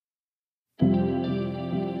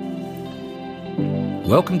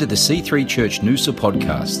Welcome to the C3 Church Noosa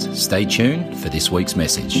podcast. Stay tuned for this week's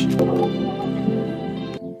message.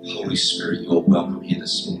 Holy Spirit, you are welcome here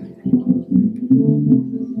this morning.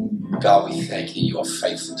 God, we thank you. You are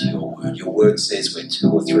faithful to your word. Your word says where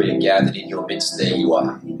two or three are gathered in your midst, there you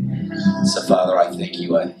are. So, Father, I thank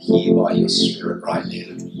you are here by your Spirit right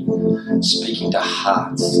now, speaking to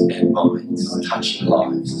hearts and minds, touching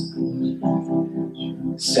lives,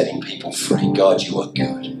 setting people free. God, you are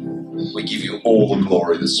good. We give you all the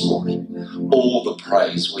glory this morning, all the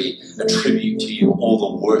praise we attribute to you, all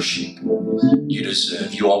the worship you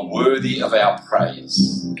deserve. You are worthy of our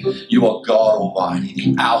praise. You are God Almighty,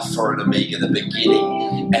 the Alpha and Omega, the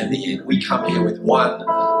beginning and the end. We come here with one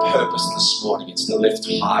purpose this morning. It's to lift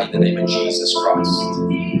high the name of Jesus Christ.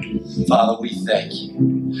 Father, we thank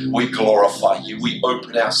you. We glorify you. We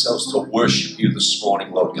open ourselves to worship you this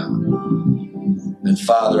morning, Lord God. And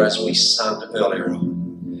Father, as we sung earlier on,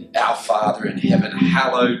 our Father in heaven,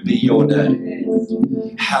 hallowed be your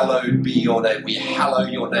name. Hallowed be your name. We hallow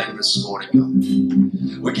your name this morning, God.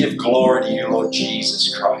 We give glory to you, Lord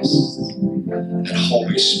Jesus Christ. And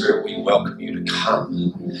Holy Spirit, we welcome you to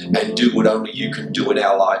come and do what only you can do in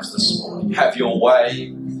our lives this morning. Have your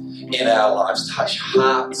way in our lives. Touch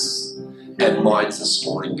hearts and minds this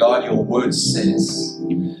morning. God, your word says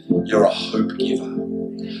you're a hope giver.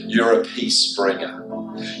 You're a peace bringer.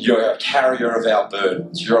 You're a carrier of our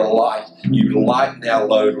burdens. You're a light. You lighten our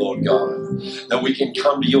load, Lord God, that we can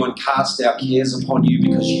come to you and cast our cares upon you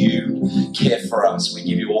because you care for us. We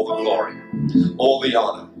give you all the glory, all the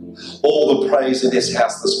honor, all the praise in this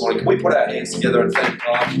house this morning. Can we put our hands together and thank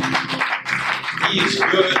God? He is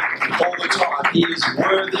good all the time. He is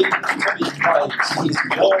worthy to be praised. He is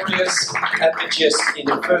glorious and majestic. In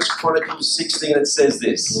 1 Chronicles 16 it says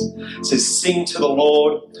this. It says, sing to the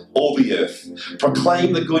Lord, all the earth.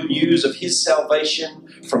 Proclaim the good news of his salvation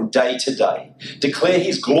from day to day. Declare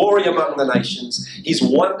his glory among the nations, his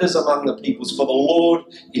wonders among the peoples. For the Lord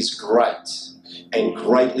is great and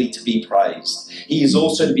greatly to be praised. He is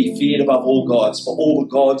also to be feared above all gods, for all the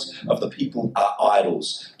gods of the people are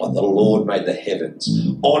idols, but the Lord made the heavens.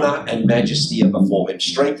 Honor and majesty are before him.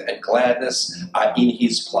 Strength and gladness are in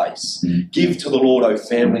his place. Give to the Lord, O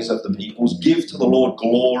families of the peoples. Give to the Lord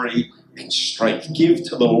glory and strength. Give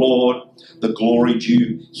to the Lord the glory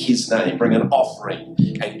due his name. Bring an offering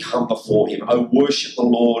and come before him. O worship the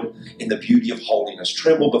Lord in the beauty of holiness.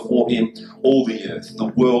 Tremble before him, all the earth. The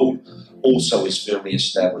world also is firmly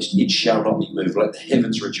established. It shall not be moved. Let the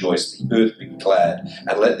heavens rejoice, the earth be glad,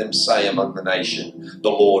 and let them say among the nation,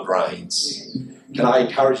 the Lord reigns. Can I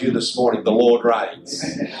encourage you this morning? The Lord reigns.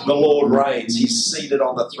 The Lord reigns. He's seated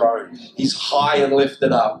on the throne. He's high and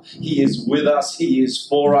lifted up. He is with us. He is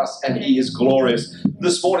for us, and he is glorious.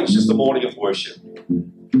 This morning's just a morning of worship.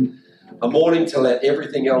 A morning to let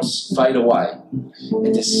everything else fade away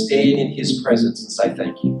and to stand in his presence and say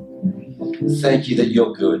thank you. Thank you that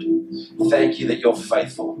you're good. Thank you that you're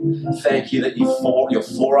faithful. Thank you that you're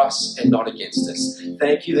for us and not against us.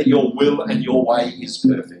 Thank you that your will and your way is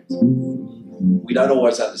perfect. We don't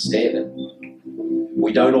always understand it.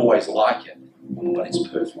 We don't always like it, but it's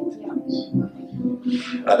perfect.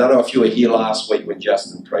 I don't know if you were here last week when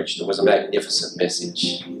Justin preached. It was a magnificent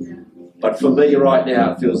message. But for me right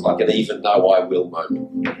now, it feels like an even though I will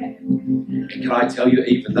moment. And can I tell you,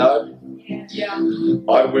 even though? Yeah.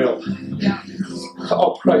 I will. Yeah.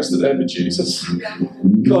 I'll praise the name of Jesus. Yeah.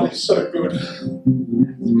 God is so good.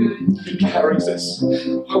 He carries us.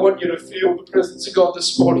 I want you to feel the presence of God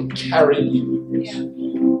this morning carrying you,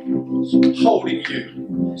 holding you.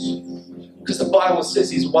 Because the Bible says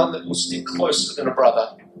he's one that will stick closer than a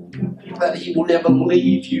brother, that he will never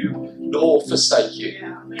leave you nor forsake you.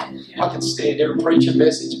 I can stand there and preach a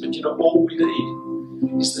message, but you know, all we need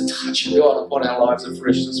is the touch of God upon our lives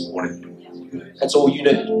afresh this morning. That's all you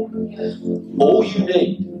need. All you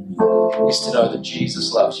need is to know that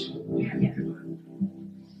Jesus loves you.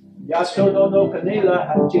 Why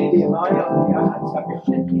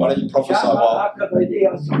don't you prophesy while?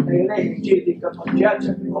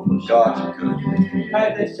 God, you're good. May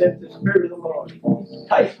this said the Spirit of the Lord.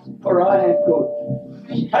 Taste, for I am good.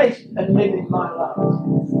 Taste and live in my life.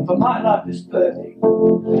 For my life is perfect.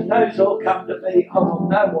 And those all come to me, I will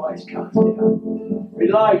no wise cast down.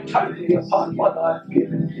 Rely totally upon what I have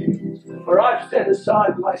given you. For I've set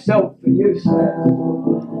aside myself for you, sir.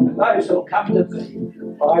 And those who come to me,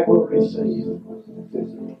 I will receive.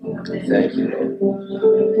 Thank you, Lord.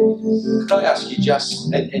 Can I ask you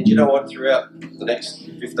just, and you know what, throughout the next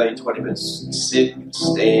 15, 20 minutes, sit,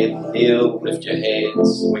 stand, kneel, lift your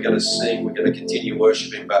hands. We're going to sing, we're going to continue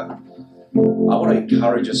worshiping, but I want to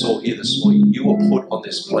encourage us all here this morning. You were put on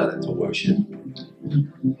this planet to worship.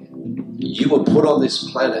 You were put on this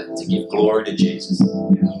planet to give glory to Jesus,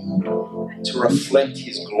 to reflect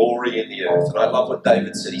his glory in the earth. And I love what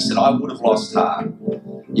David said. He said, I would have lost heart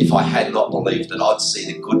if I had not believed that I'd see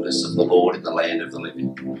the goodness of the Lord in the land of the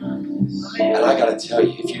living. And I got to tell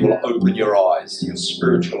you, if you will open your eyes, your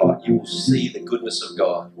spiritual eye, you will see the goodness of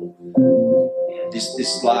God.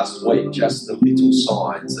 This last week, just the little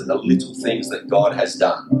signs and the little things that God has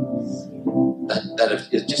done that have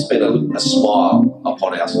just been a smile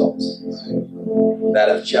upon our souls, that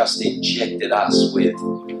have just injected us with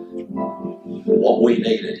what we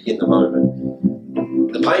needed in the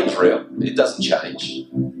moment. The pain's real, it doesn't change,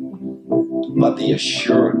 but the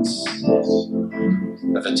assurance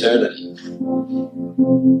of eternity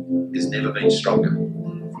has never been stronger.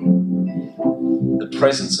 The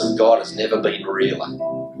presence of God has never been realer.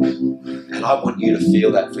 And I want you to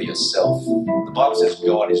feel that for yourself. The Bible says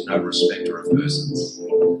God is no respecter of persons.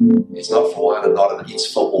 It's not for one and not another, it's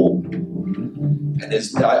for all. And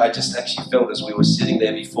I just actually felt as we were sitting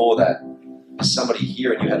there before that, there's somebody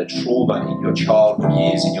here and you had a trauma in your childhood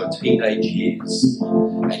years, in your teenage years,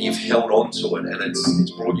 and you've held on to it, and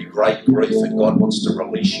it's brought you great grief, and God wants to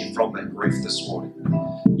release you from that grief this morning.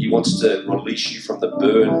 He wants to release you from the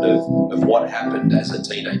burden of what happened as a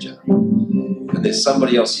teenager. And there's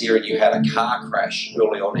somebody else here and you had a car crash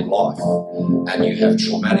early on in life and you have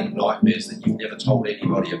traumatic nightmares that you've never told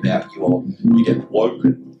anybody about. You get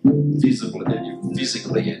woken physically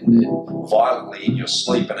and violently in your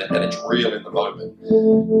sleep, and it's real in the moment.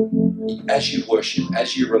 As you worship,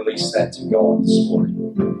 as you release that to God this morning,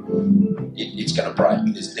 it's going to break.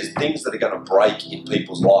 There's things that are going to break in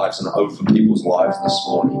people's lives and over people's lives this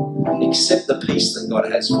morning. Accept the peace that God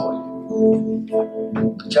has for you.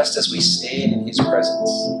 Just as we stand in his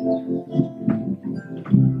presence.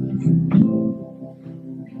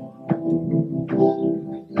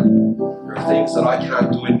 There are things that I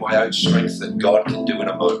can't do in my own strength that God can do in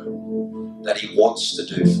a moment, that he wants to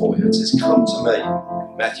do for you. It says, come to me,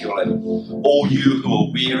 Matthew 11, all you who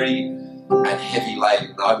are weary and heavy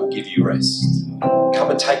laden, I will give you rest. Come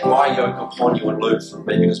and take my yoke upon you and learn from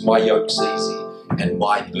me, because my yoke's easy and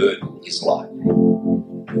my burden is light.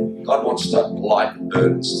 God wants to lighten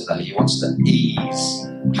burdens today. He wants to ease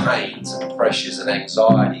pains and pressures and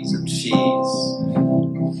anxieties and fears.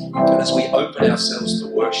 And as we open ourselves to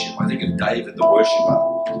worship, I think of David, the worshipper,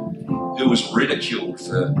 who was ridiculed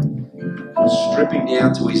for stripping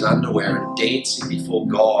down to his underwear and dancing before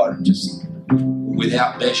God just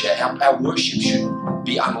without measure. Our worship should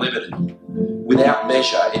be unlimited. Without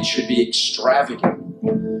measure, it should be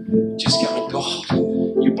extravagant. Just going, God,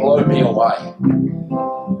 you blow me away.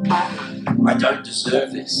 I don't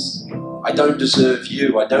deserve this. I don't deserve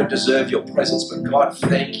you. I don't deserve your presence, but God,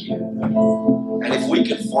 thank you. And if we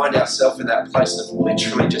can find ourselves in that place of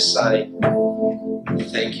literally just saying,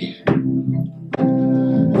 thank you.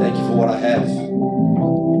 Thank you for what I have.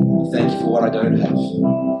 Thank you for what I don't have.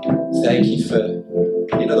 Thank you for,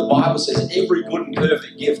 the Bible says every good and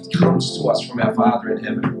perfect gift comes to us from our Father in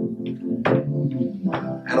heaven.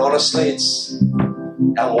 And honestly,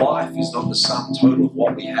 our life is not the sum total of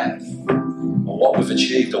what we have or what we've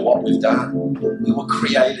achieved or what we've done. We were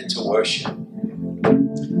created to worship.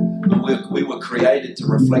 We were created to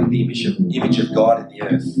reflect the image of God in the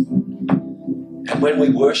earth. And when we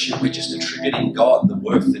worship, we're just attributing God the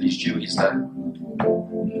worth that is due his name.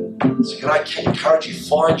 So can I encourage you,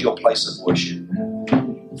 find your place of worship.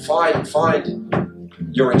 Find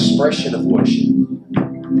your expression of worship.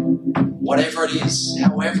 Whatever it is,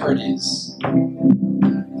 however it is.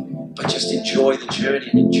 But just enjoy the journey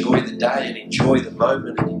and enjoy the day and enjoy the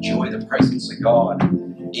moment and enjoy the presence of God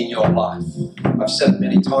in your life. I've said it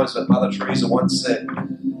many times, but Mother Teresa once said,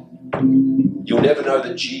 you'll never know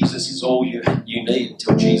that Jesus is all you need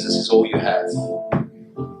until Jesus is all you have.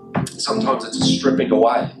 Sometimes it's a stripping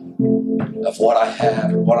away of what I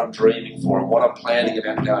have and what I'm dreaming for and what I'm planning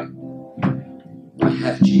about going. I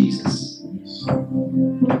have Jesus.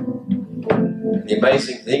 The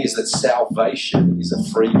amazing thing is that salvation is a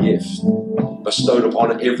free gift bestowed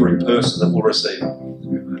upon every person that will receive it.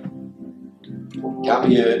 Can't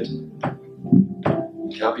be earned,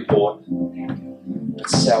 can't be bought. But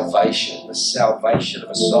salvation, the salvation of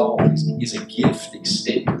a soul is a gift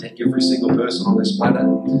extended to every single person on this planet.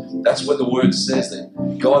 That's what the word says, that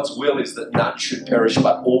God's will is that none should perish,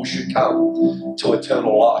 but all should come to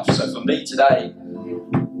eternal life. So for me today,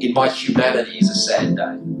 in my humanity, is a sad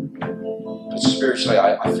day. But spiritually,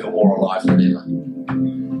 I feel more alive than ever.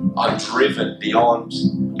 I'm driven beyond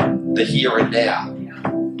the here and now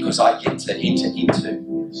because I get to enter into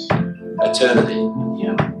eternity.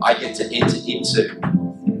 I get to enter into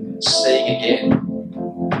seeing again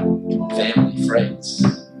family, friends,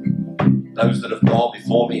 those that have gone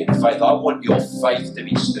before me in faith. I want your faith to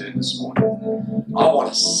be stirred this morning. I want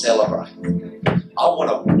to celebrate. I want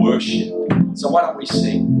to worship. So why don't we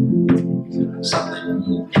sing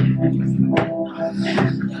something?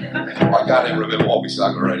 I can't even remember what we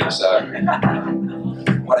sung already, so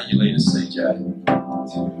why don't you lead us, CJ?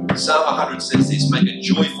 Psalm 100 says this: make a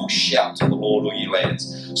joyful shout to the Lord, all ye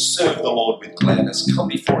lands. Serve the Lord with gladness. Come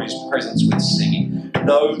before his presence with singing.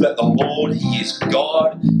 Know that the Lord, he is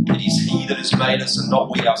God. It is he that has made us and not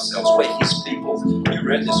we ourselves. We're his people. You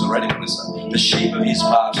read this already, Melissa. The sheep of his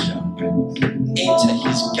pasture. Enter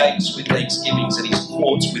his gates with thanksgivings and his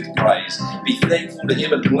courts with praise. Be thankful to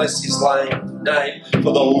him and bless his name.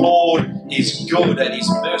 For the Lord is good and his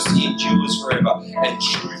mercy endures forever and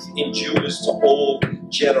truth endures to all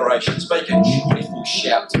generations. Make a joyful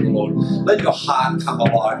shout to the Lord. Let your heart come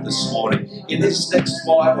alive this morning. In this next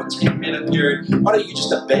 5 or 10 minute period, why don't you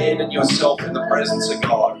just abandon yourself in the presence of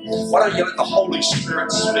God? Why don't you let the Holy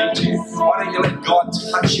Spirit speak to you? Why don't you let God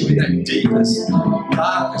touch you in that deepest,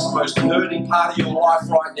 darkest, most hurting part of your life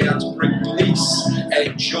right now to bring peace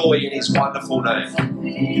and joy in his wonderful name.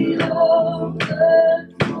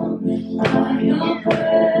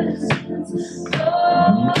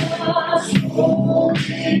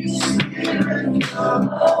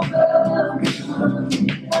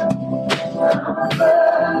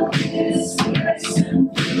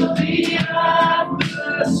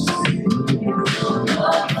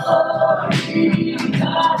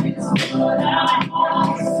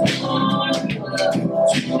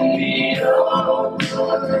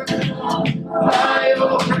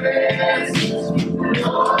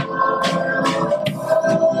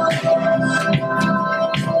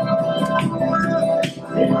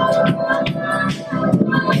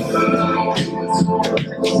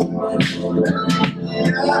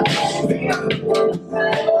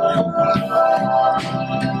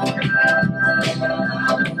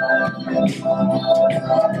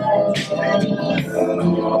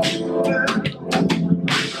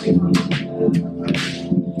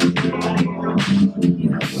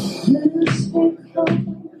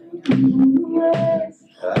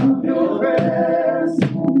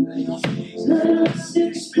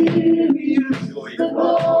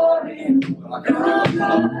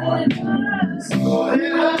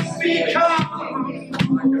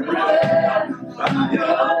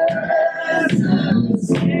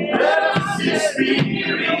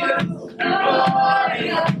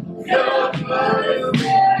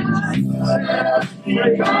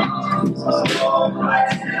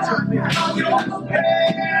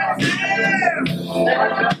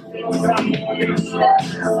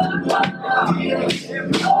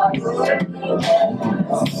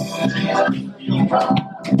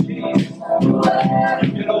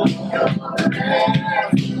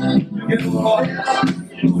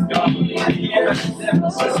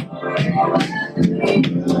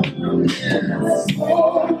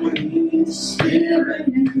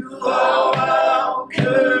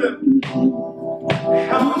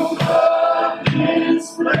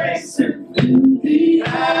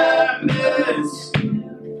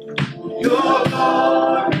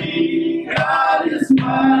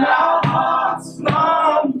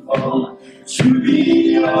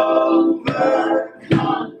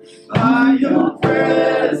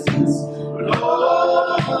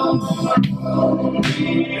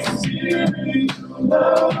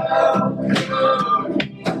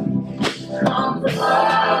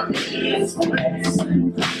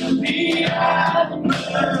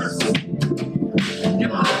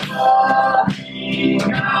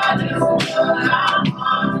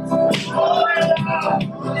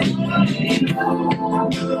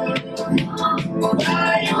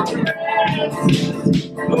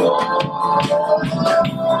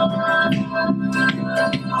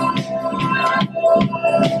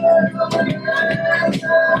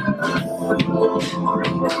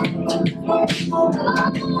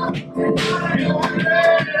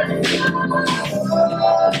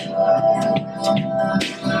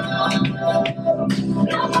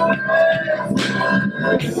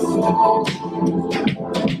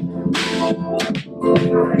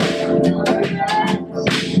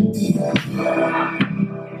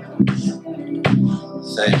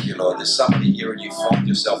 Thank you, Lord. There's somebody here and you find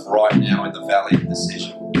yourself right now in the valley of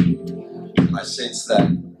decision. I sense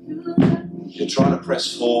that you're trying to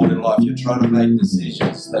press forward in life. You're trying to make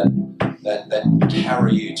decisions that that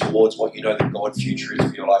carry you towards what you know the God future is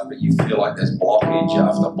for your life, but you feel like there's blockage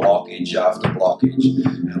after blockage after blockage.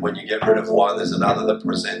 And when you get rid of one, there's another that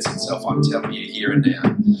presents itself. I'm telling you here and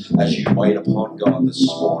now, as you wait upon God this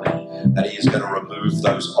morning, that He is going to remove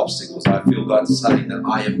those obstacles. I feel God saying that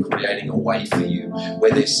I am creating a way for you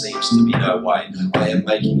where there seems to be no way. I am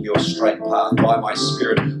making your straight path. By my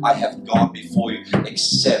Spirit, I have gone before you.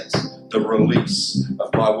 Accept the release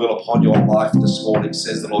of my will upon your life this morning,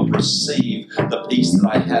 says the Lord. Receive the peace that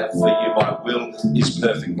I have for you. My will is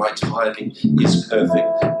perfect. My timing is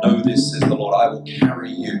perfect. Know this, says the Lord, I will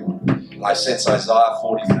carry you. And I sense Isaiah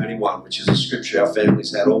 40:31, which is a scripture our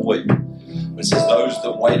families had all week. It says, those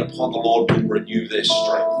that wait upon the Lord will renew their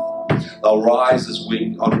strength. They'll rise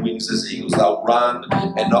on wings as eagles. They'll run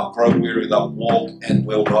and not grow weary. They'll walk and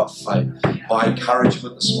will not faint. My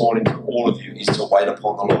encouragement this morning to all of you is to wait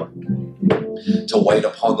upon the Lord. To wait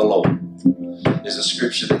upon the Lord. There's a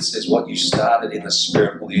scripture that says, what you started in the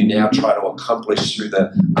Spirit will you now try to accomplish through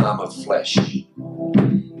the arm of flesh.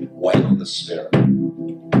 Wait on the Spirit.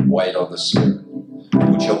 Wait on the Spirit.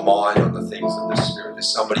 Put your mind on the things of the Spirit.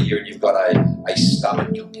 There's somebody here and you've got a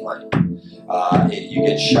stomach complaint. You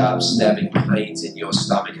get sharp stabbing pains in your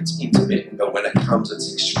stomach. It's intermittent, but when it comes,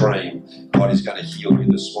 it's extreme. God is going to heal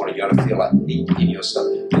you this morning. You're going to feel like heat in your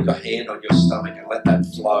stomach. Put your hand on your stomach and let that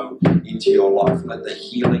flow into your life. Let the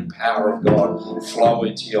healing power of God flow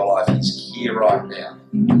into your life. He's here right now.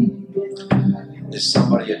 There's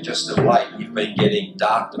somebody, and just of late, you've been getting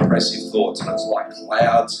dark, depressive thoughts, and it's like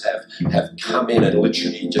clouds have come in and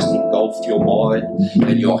literally just engulfed your mind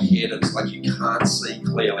and your head, and it's like you can't see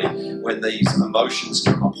clearly. When these emotions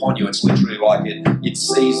come upon you, it's literally like it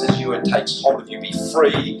seizes you and takes hold of you. Be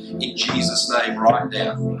free in Jesus' name right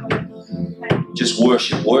now. Just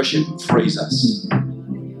worship. Worship frees us.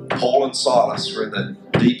 Paul and Silas were in the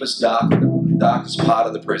deepest, darkest part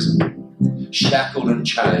of the prison, shackled and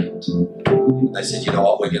chained. They said, you know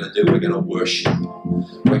what we're going to do? We're going to worship.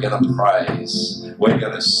 We're going to praise. We're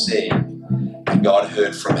going to sing. And God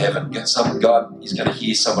heard from heaven. God is going to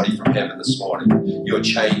hear somebody from heaven this morning. Your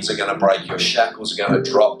chains are going to break. Your shackles are going to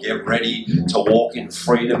drop. Get ready to walk in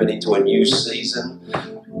freedom and into a new season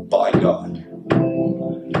by God.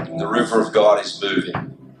 The river of God is moving.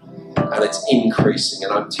 And it's increasing.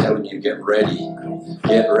 And I'm telling you, get ready.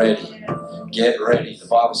 Get ready. Get ready. The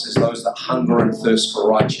Bible says those that hunger and thirst for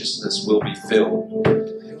righteousness will be filled.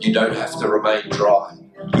 You don't have to remain dry.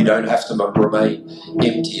 You don't have to remain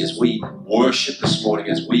empty. As we worship this morning,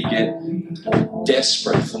 as we get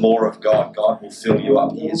desperate for more of God, God will fill you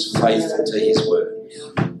up. He is faithful to His word.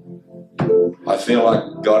 I feel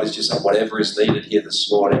like God is just saying whatever is needed here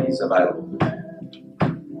this morning is available.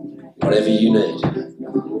 Whatever you need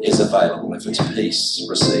is available. If it's peace,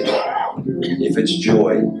 receive it. If it's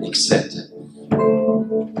joy, accept it.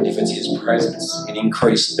 If it's His presence in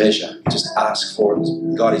increased measure, just ask for it.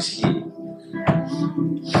 God is here.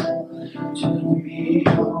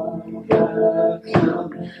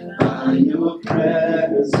 By your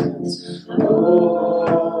presence,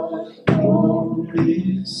 Holy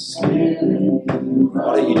Spirit.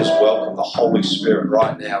 Why don't you just welcome the Holy Spirit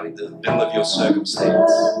right now in the middle of your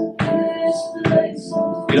circumstance?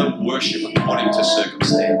 We don't worship according to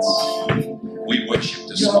circumstance. We worship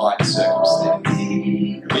despite circumstance.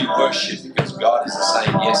 We worship because God is the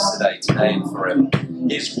same yesterday, today, and forever.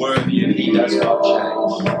 He's worthy and He does not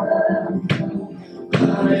change.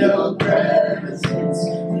 By your presence,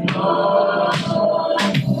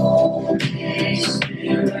 Holy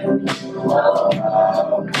Spirit,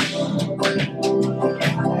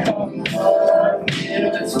 come in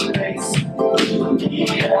this place.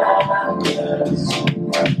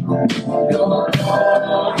 Your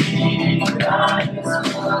glory guides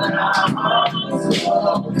what our hearts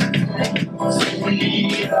love. We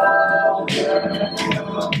are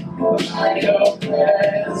by your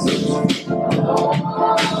presence.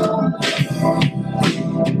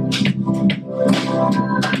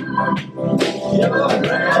 Your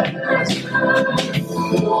presence.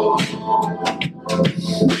 Your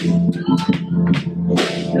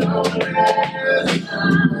presence.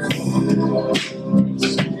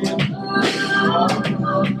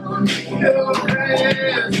 Your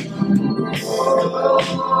presence.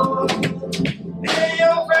 In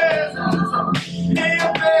your presence, in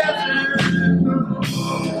your presence,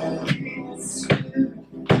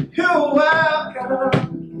 you're welcome.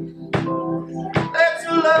 Let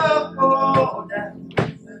your love fall down.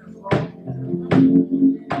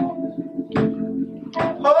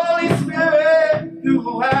 Holy Spirit, you're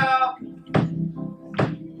welcome.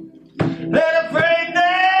 Let it break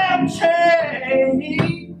down chains.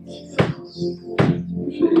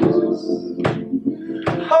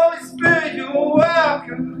 Holy Spirit.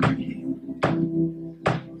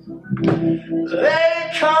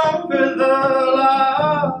 Let it conquer the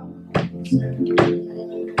law.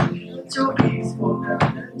 Let your peace fall down.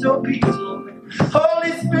 Let your peace fall down.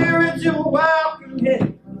 Holy Spirit, you're welcome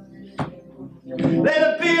here. Let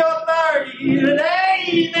it be authority and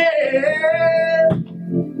amen.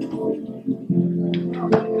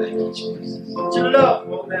 Thank you, Jesus. Let your love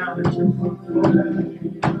fall down. Let your love fall down.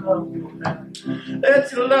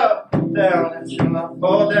 Let your love fall down. Let your love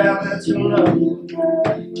fall down. Let your love fall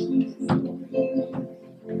down.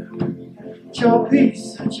 Let your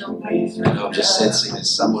peace. Let your peace. And I'm just sensing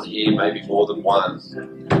there's someone here, maybe more than one,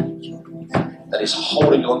 that is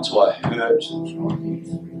holding on to a hurt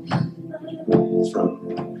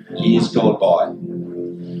from years gone by.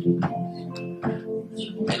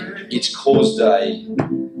 And it's caused a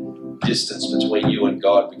distance between you and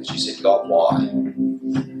God because you said, God, why?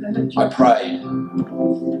 I prayed.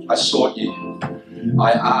 I sought you.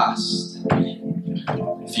 I asked for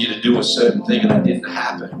you to do a certain thing and it didn't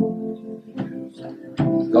happen.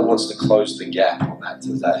 God wants to close the gap on that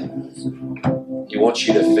today. He wants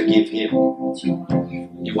you to forgive Him.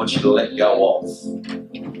 He wants you to let go of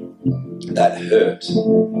that hurt,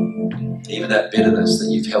 even that bitterness that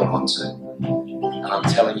you've held on to. And I'm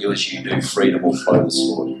telling you, as you do, freedom will flow this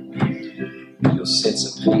morning. You'll sense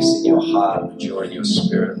a peace in your heart and joy in your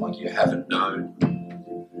spirit like you haven't known.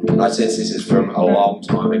 And I sense this is from a long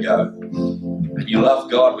time ago. And you love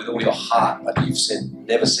God with all your heart, but you've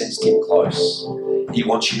never sensed Him close. He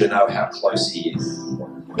wants you to know how close He is.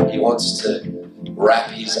 He wants to wrap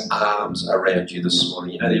His arms around you this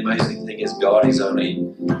morning. You know, the amazing thing is God is only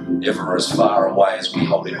ever as far away as we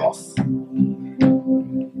hold Him off.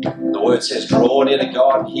 The word says, draw near to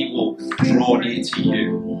God, He will draw near to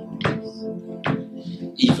you.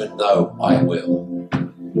 Even though I will.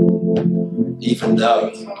 Even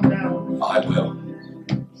though I will.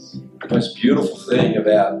 The most beautiful thing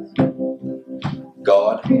about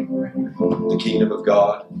God, the kingdom of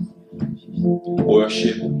God,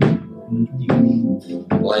 worship,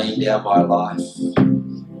 laying down my life,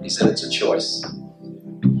 is that it's a choice.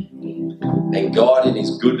 And God in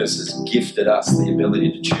His goodness has gifted us the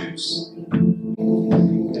ability to choose.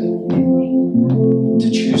 To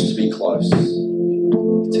choose to be close.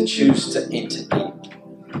 To choose to enter in.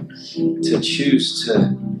 To choose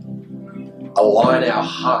to align our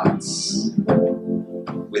hearts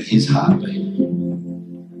with His heartbeat.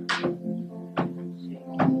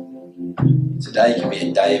 Today can be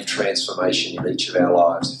a day of transformation in each of our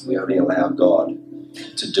lives if we only allow God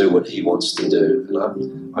to do what He wants to do.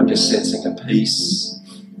 And I'm just sensing a peace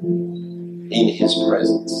in His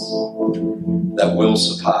presence that will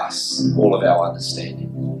surpass all of our understanding.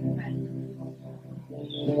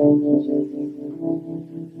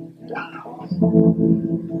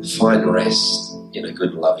 Find rest in a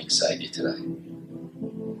good and loving Saviour today.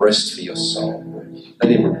 Rest for your soul.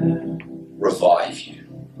 Let Him revive you.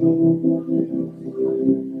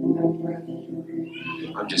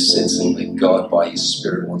 I'm just sensing that God by His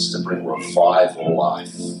Spirit wants to bring revival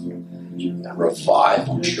life and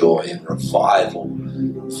revival joy and revival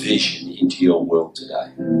vision into your world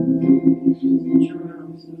today.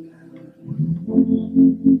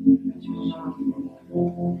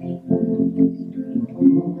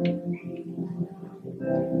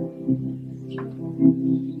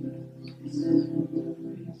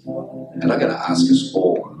 And I'm going to ask us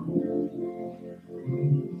all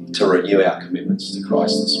to renew our commitments to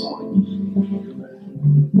Christ this morning.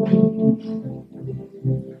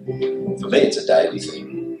 For me, it's a daily thing.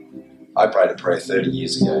 I prayed a prayer 30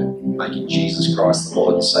 years ago, making Jesus Christ the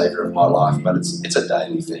Lord and Saviour of my life, but it's a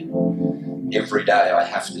daily thing. Every day I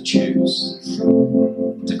have to choose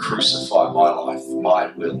to crucify my life,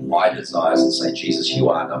 my will, my desires, and say, Jesus, you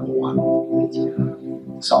are number one.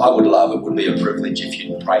 So I would love, it would be a privilege if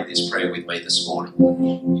you'd pray this prayer with me this morning.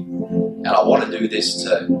 And I want to do this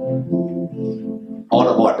to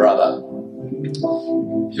honour my brother,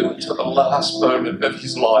 who to the last moment of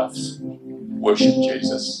his life worshipped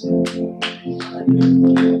Jesus.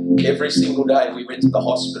 Every single day we went to the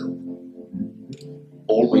hospital,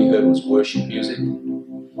 all we heard was worship music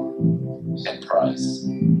and praise.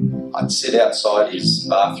 I'd sit outside his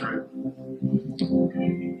bathroom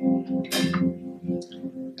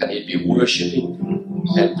and he'd be worshipping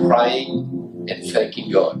and praying and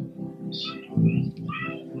thanking God.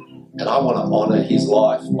 And I want to honour his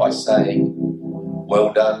life by saying,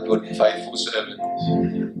 well done, good and faithful servant.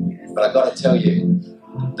 But I've got to tell you,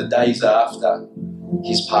 the days after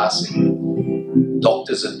his passing,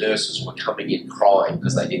 doctors and nurses were coming in crying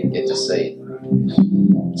because they didn't get to see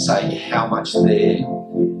him, saying how much their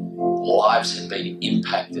lives had been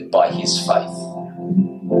impacted by his faith.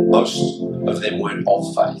 Most of them weren't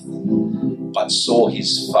of faith. but saw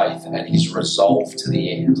his faith and his resolve to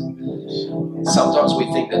the end. Sometimes we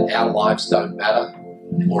think that our lives don't matter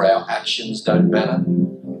or our actions don't matter.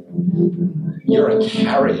 You're a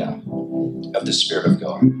carrier of the Spirit of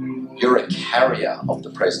God. You're a carrier of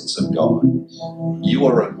the presence of God. You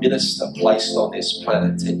are a minister placed on this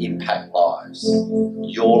planet to impact lives.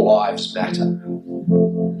 Your lives matter.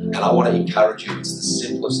 And I want to encourage you, it's the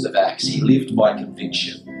simplest of acts. He lived by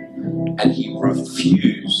conviction and he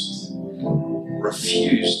refused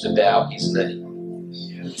to bow his knee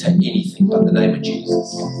to anything but the name of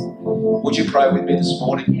Jesus. Would you pray with me this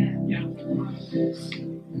morning?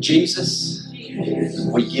 Jesus,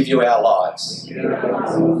 we give you our lives.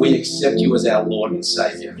 We accept you as our Lord and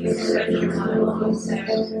Saviour.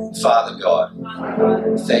 Father God,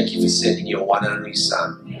 thank you for sending your one and only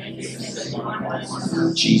Son,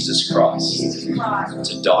 Jesus Christ,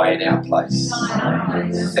 to die in our place.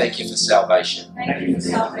 Thank you for salvation.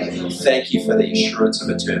 Thank you for the assurance of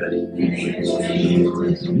eternity.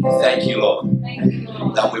 Thank you, Lord,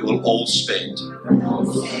 that we will all spend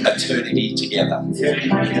eternity together,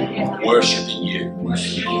 worshipping you.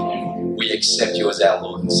 We accept you as our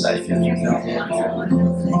Lord and Saviour.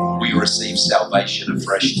 We receive salvation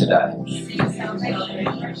afresh today.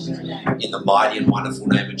 In the mighty and wonderful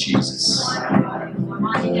name of Jesus.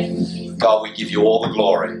 God, we give you all the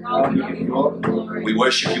glory. We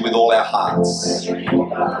worship you with all our hearts.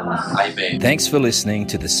 Amen. Thanks for listening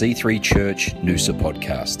to the C3 Church Noosa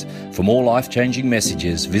podcast. For more life-changing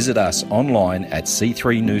messages, visit us online at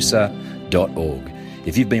c3noosa.org.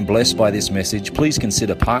 If you've been blessed by this message, please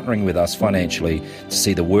consider partnering with us financially to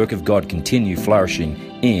see the work of God continue flourishing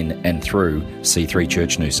in and through C3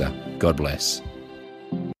 Church Noosa. God bless.